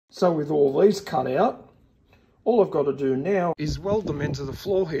So with all these cut out, all I've got to do now is weld them into the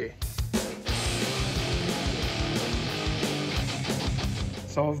floor here.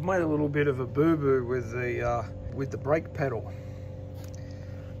 So I've made a little bit of a boo-boo with the brake pedal.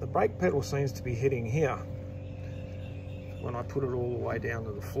 The brake pedal seems to be hitting here when I put it all the way down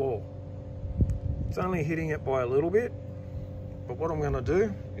to the floor. It's only hitting it by a little bit, but what I'm going to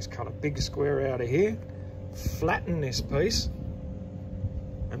do is cut a big square out of here, flatten this piece,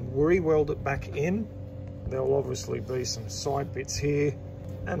 and re-weld it back in. There'll obviously be some side bits here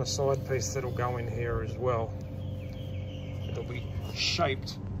and a side piece that'll go in here as well. It'll be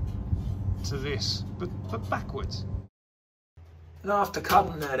shaped to this, but backwards. And after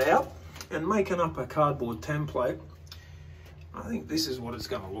cutting that out and making up a cardboard template, I think this is what it's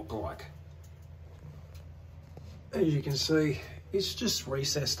going to look like. As you can see, it's just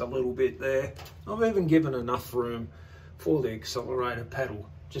recessed a little bit there. I've even given enough room for the accelerator pedal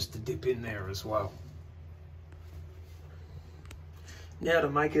just to dip in there as well. Now to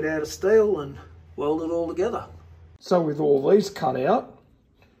make it out of steel and weld it all together. So with all these cut out,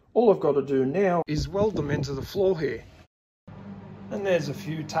 all I've got to do now is weld them into the floor here. And there's a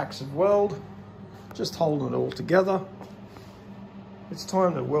few tacks of weld, just holding it all together. It's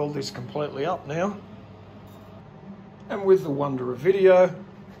time to weld this completely up now. And with the wonder of video,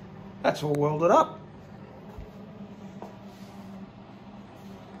 that's all welded up.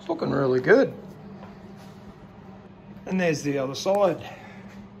 It's looking really good. And there's the other side.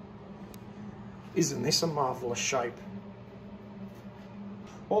 Isn't this a marvelous shape?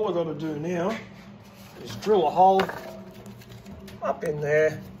 All I've got to do now is drill a hole up in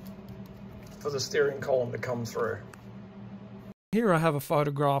there for the steering column to come through. Here I have a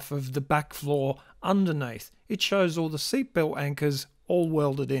photograph of the back floor underneath. It shows all the seatbelt anchors all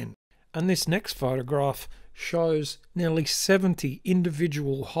welded in. And this next photograph shows nearly 70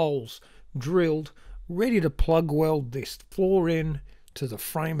 individual holes drilled, ready to plug weld this floor in to the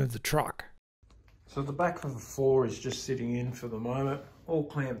frame of the truck. So the back of the floor is just sitting in for the moment, all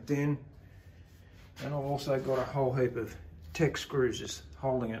clamped in. And I've also got a whole heap of tech screws just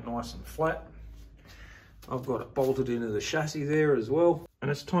holding it nice and flat. I've got it bolted into the chassis there as well.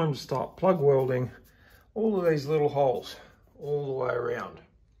 And it's time to start plug welding all of these little holes all the way around.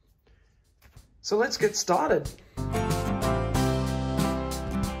 So let's get started.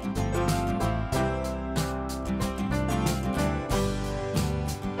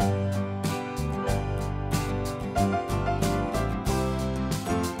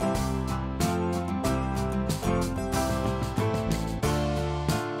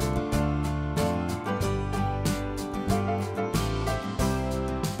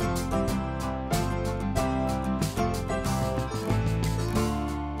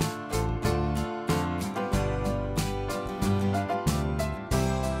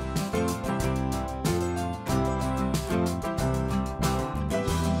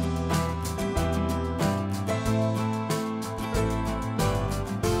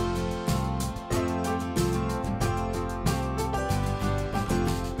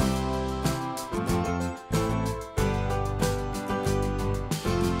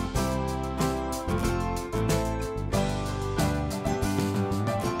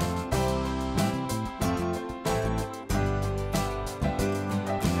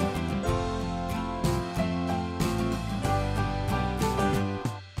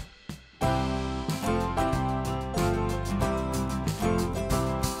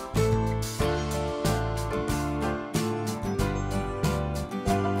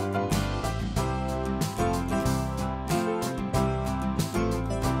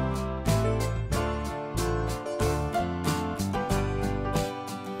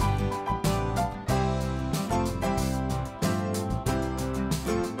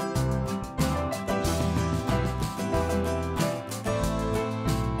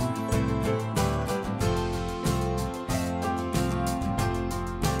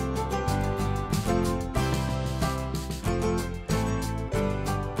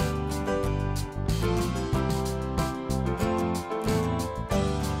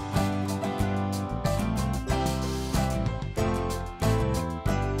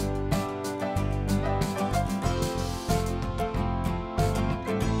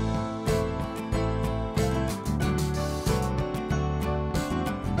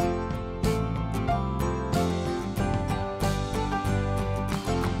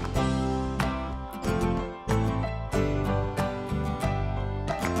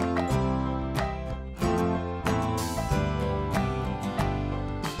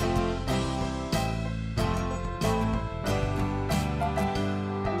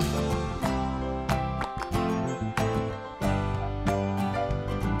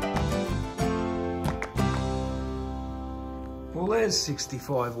 there's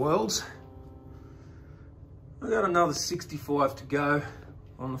 65 welds. I've got another 65 to go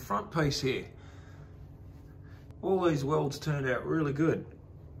on the front piece here. All these welds turned out really good.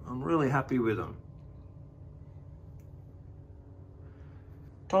 I'm really happy with them.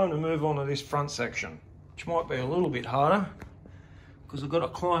 Time to move on to this front section, which might be a little bit harder because I've got to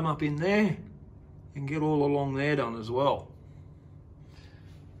climb up in there and get all along there done as well.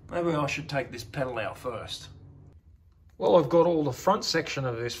 Maybe I should take this pedal out first. Well, I've got all the front section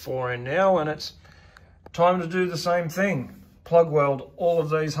of this floor in now, and it's time to do the same thing. Plug weld all of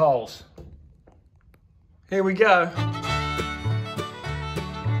these holes. Here we go.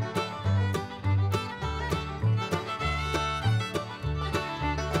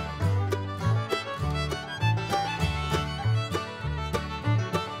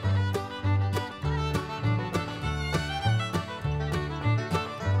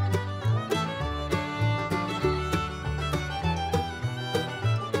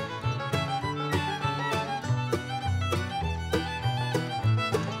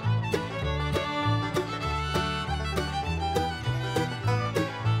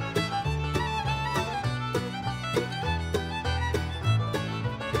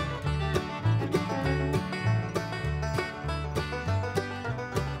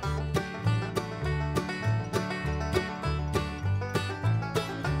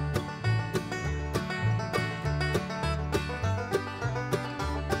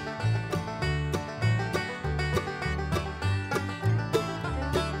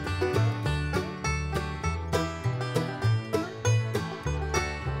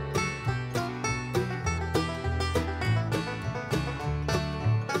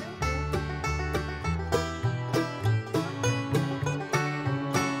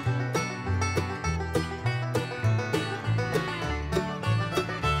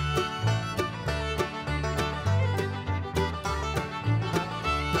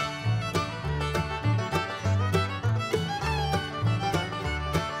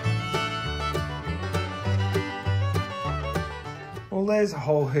 Well, there's a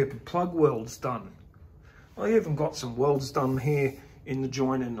whole heap of plug welds done. I even got some welds done here in the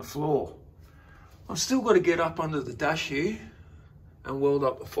joint in the floor. I've still got to get up under the dash here and weld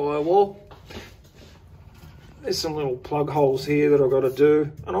up the firewall. There's some little plug holes here that I've got to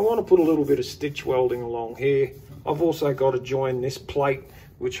do, and I want to put a little bit of stitch welding along here. I've also got to join this plate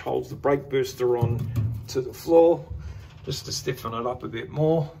which holds the brake booster on to the floor just to stiffen it up a bit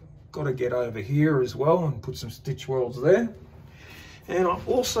more. Got to get over here as well and put some stitch welds there. And I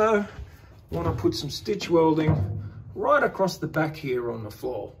also want to put some stitch welding right across the back here on the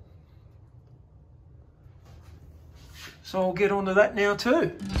floor. So I'll get onto that now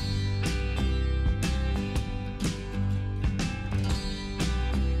too.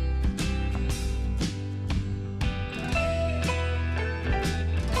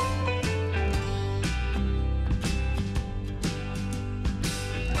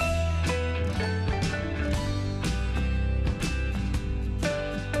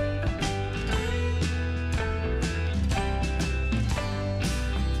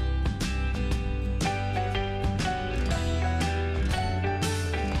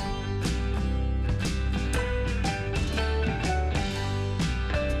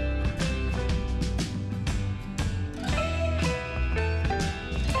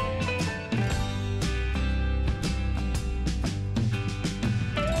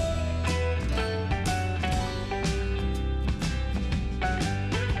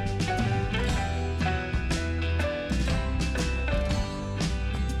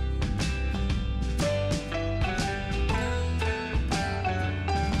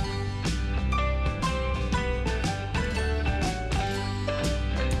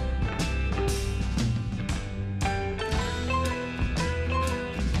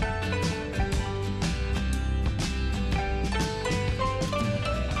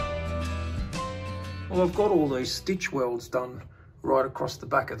 Well, I've got all these stitch welds done right across the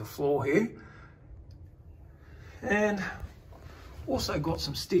back of the floor here, and also got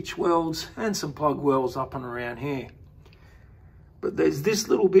some stitch welds and some plug welds up and around here. But there's this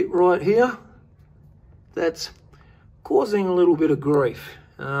little bit right here that's causing a little bit of grief.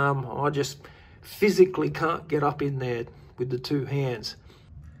 I just physically can't get up in there with the two hands.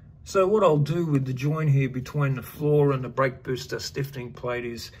 So what I'll do with the joint here between the floor and the brake booster stiffening plate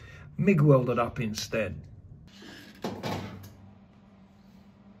is MIG weld it up instead.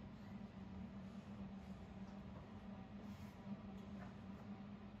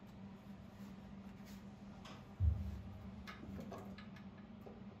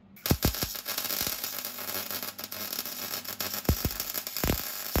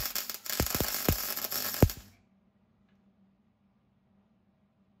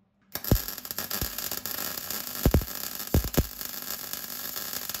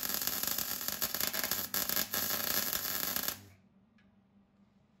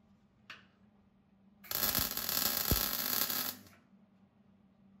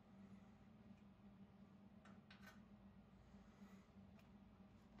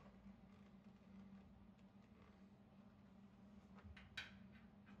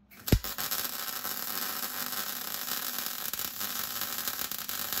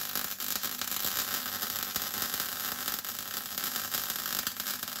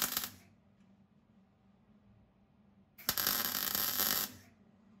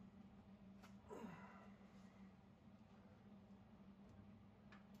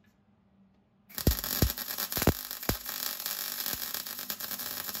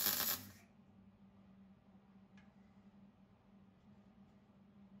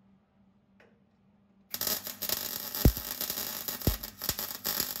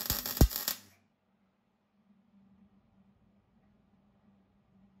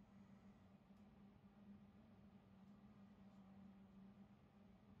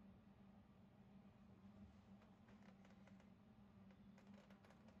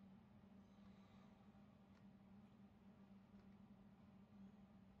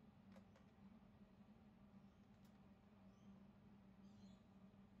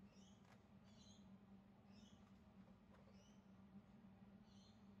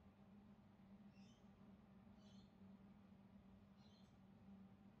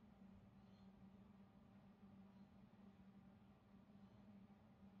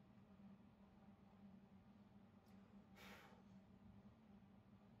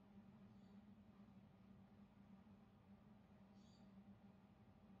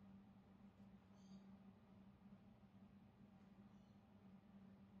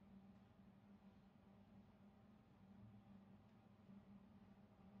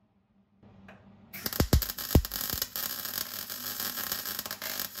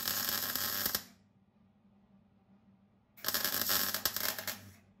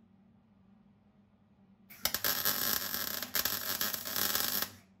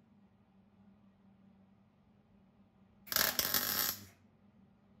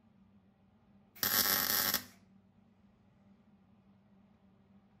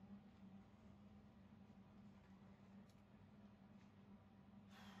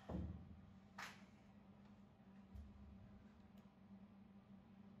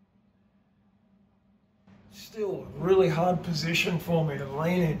 Still a really hard position for me to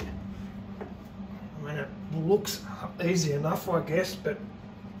lean in. I mean, it looks easy enough, I guess, but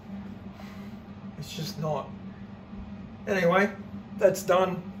it's just not. Anyway, that's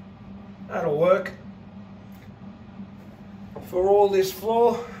done. That'll work. For all this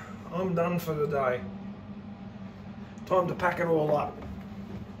floor, I'm done for the day. Time to pack it all up.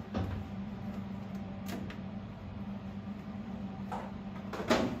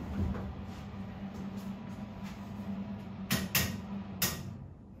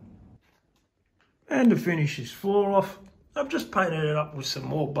 And to finish this floor off, I've just painted it up with some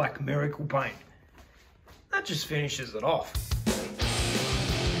more black miracle paint. That just finishes it off.